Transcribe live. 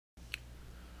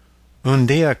Un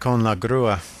día con la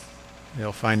grúa.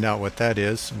 You'll find out what that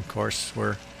is. Of course,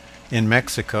 we're in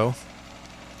Mexico.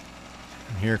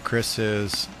 And here Chris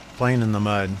is playing in the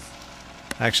mud.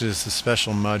 Actually, this is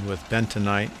special mud with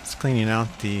bentonite. It's cleaning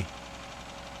out the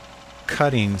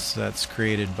cuttings that's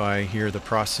created by here, the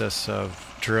process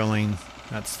of drilling.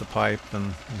 That's the pipe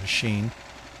and the machine.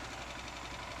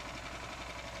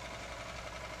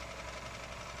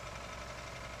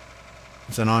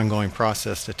 It's an ongoing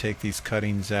process to take these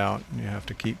cuttings out. You have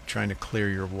to keep trying to clear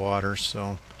your water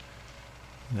so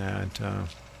that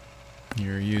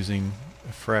you're using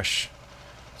fresh,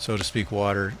 so to speak,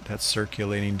 water that's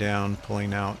circulating down,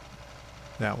 pulling out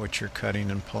that which you're cutting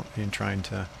and trying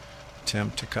to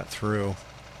attempt to cut through.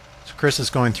 So Chris is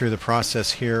going through the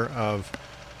process here of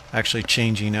actually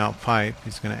changing out pipe.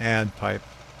 He's going to add pipe.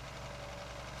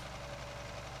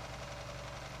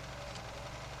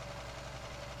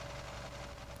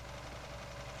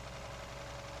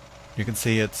 You can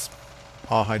see it's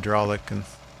all hydraulic and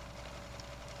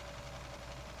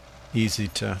easy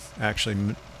to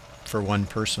actually, for one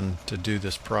person to do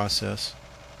this process.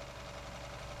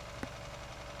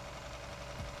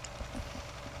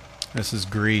 This is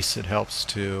grease. It helps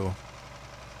to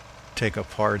take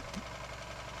apart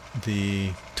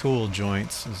the tool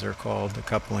joints, as they're called, the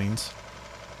couplings.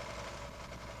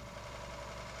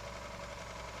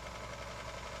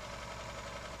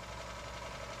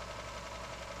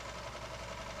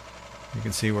 You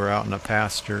can see we're out in a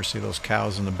pasture. See those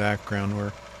cows in the background.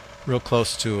 We're real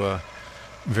close to a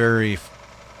very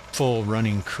full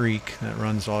running creek that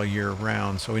runs all year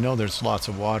round. So we know there's lots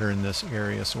of water in this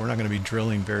area. So we're not going to be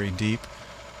drilling very deep.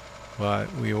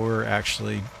 But we were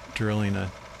actually drilling a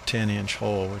 10-inch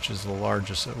hole, which is the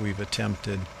largest that we've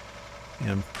attempted,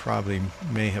 and probably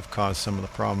may have caused some of the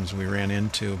problems we ran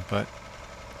into. But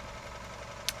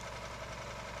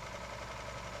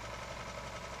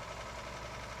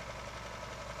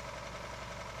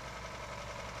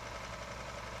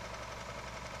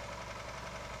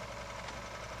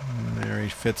there he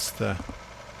fits the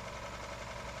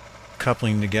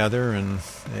coupling together and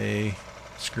they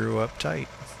screw up tight.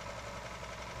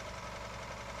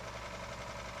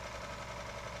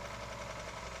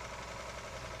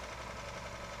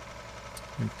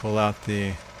 We pull out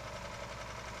the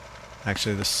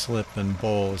slip and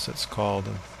bowl, as it's called,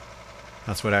 and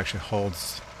that's what actually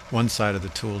holds one side of the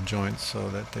tool joint so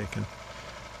that they can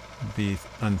be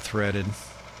unthreaded.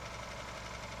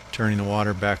 Turning the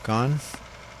water back on,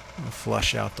 we'll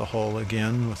flush out the hole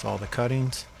again with all the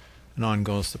cuttings, and on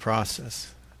goes the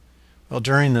process. Well,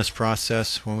 during this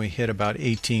process, when we hit about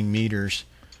 18 meters,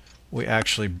 we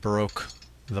actually broke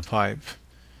the pipe.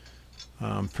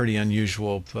 Pretty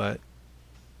unusual, but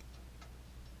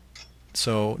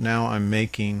so now I'm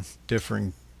making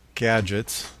different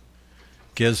gadgets,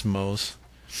 gizmos,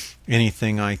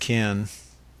 anything I can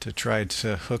to try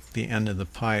to hook the end of the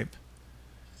pipe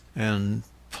and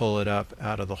pull it up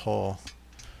out of the hole.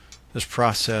 This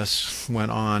process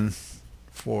went on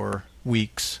for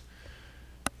weeks,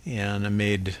 and I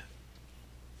made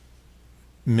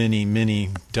many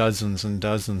dozens and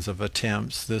dozens of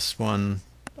attempts. This one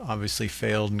obviously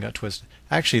failed and got twisted.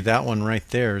 Actually, that one right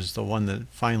there is the one that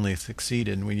finally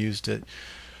succeeded, and we used it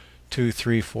 2,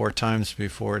 3, 4 times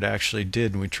before it actually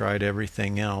did, and we tried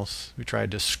everything else. We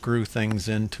tried to screw things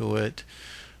into it.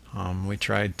 We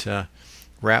tried to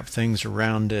wrap things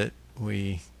around it.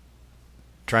 We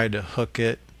tried to hook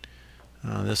it.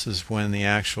 This is when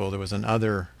there was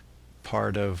another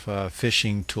part of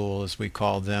fishing tool, as we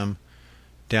call them,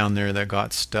 down there that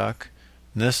got stuck.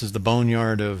 And this is the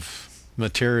boneyard of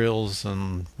materials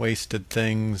and wasted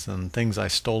things and things I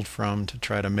stole from to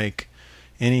try to make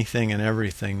anything and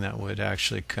everything that would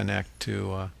actually connect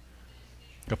to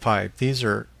a pipe. These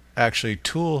are actually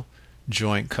tool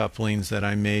joint couplings that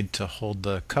I made to hold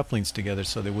the couplings together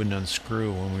so they wouldn't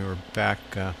unscrew when we were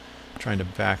trying to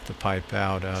back the pipe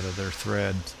out of their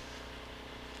threads.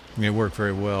 I mean, it worked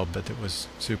very well, but it was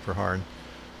super hard.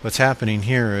 What's happening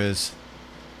here is,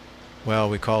 well,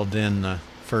 we called in the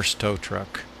first tow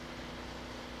truck.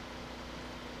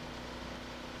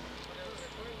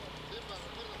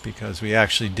 Because we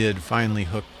actually did finally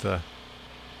hook the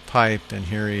pipe, and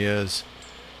here he is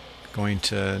going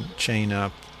to chain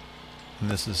up, and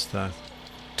this is the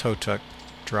tow truck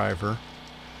driver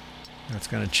that's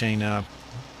going to chain up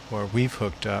where we've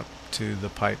hooked up to the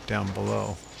pipe down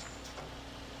below.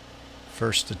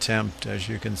 First attempt, as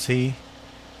you can see,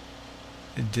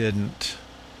 it didn't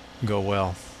go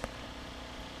well,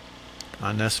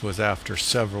 and this was after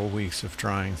several weeks of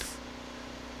trying.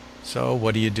 So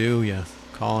what do? You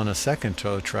call in a second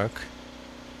tow truck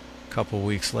a couple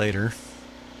weeks later,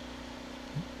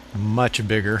 much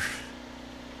bigger,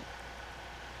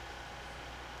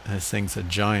 This thing's a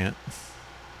giant.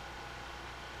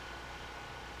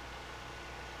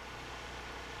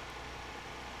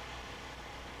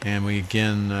 And we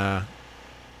again,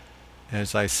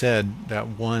 as I said, that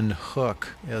one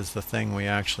hook is the thing we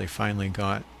actually finally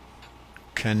got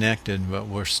connected, but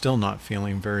we're still not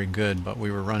feeling very good, but we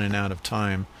were running out of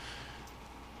time.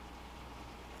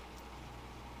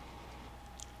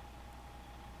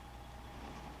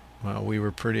 Well, we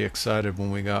were pretty excited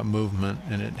when we got movement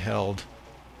and it held.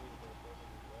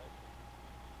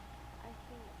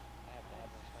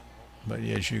 But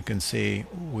as you can see,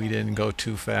 we didn't go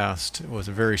too fast. It was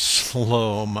very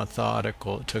slow,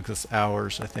 methodical. It took us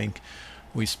hours. I think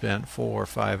we spent 4 or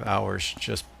 5 hours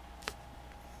just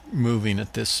moving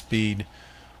at this speed,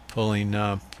 pulling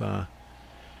up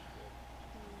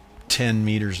 10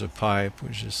 meters of pipe,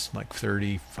 which is like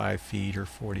 35 feet or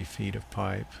 40 feet of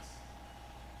pipe.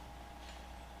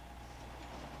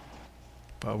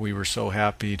 But we were so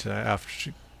happy to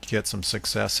get some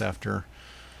success after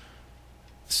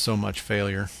so much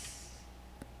failure.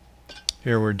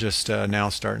 Here we're just now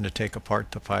starting to take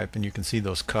apart the pipe, and you can see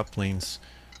those couplings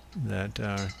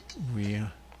that we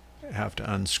have to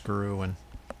unscrew, and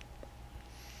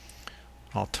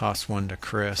I'll toss one to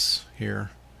Chris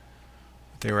here.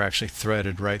 They were actually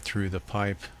threaded right through the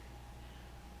pipe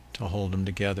to hold them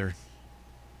together,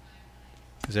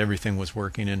 because everything was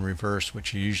working in reverse,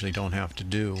 which you usually don't have to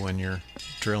do when you're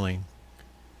drilling.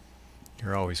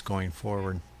 You're always going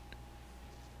forward.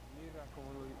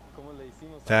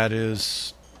 That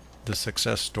is the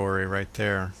success story right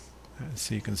there.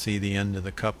 So you can see the end of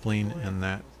the coupling and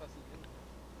that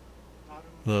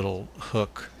little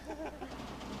hook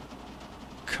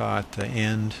caught the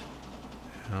end,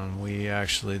 and we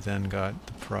actually then got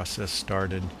the process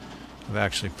started of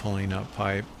actually pulling up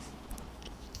pipe.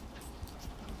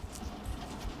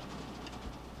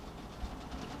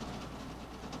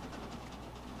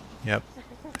 Yep,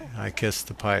 I kissed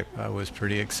the pipe. I was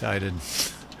pretty excited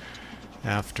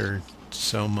after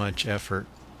so much effort.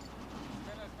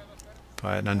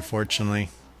 But unfortunately,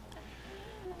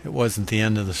 it wasn't the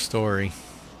end of the story.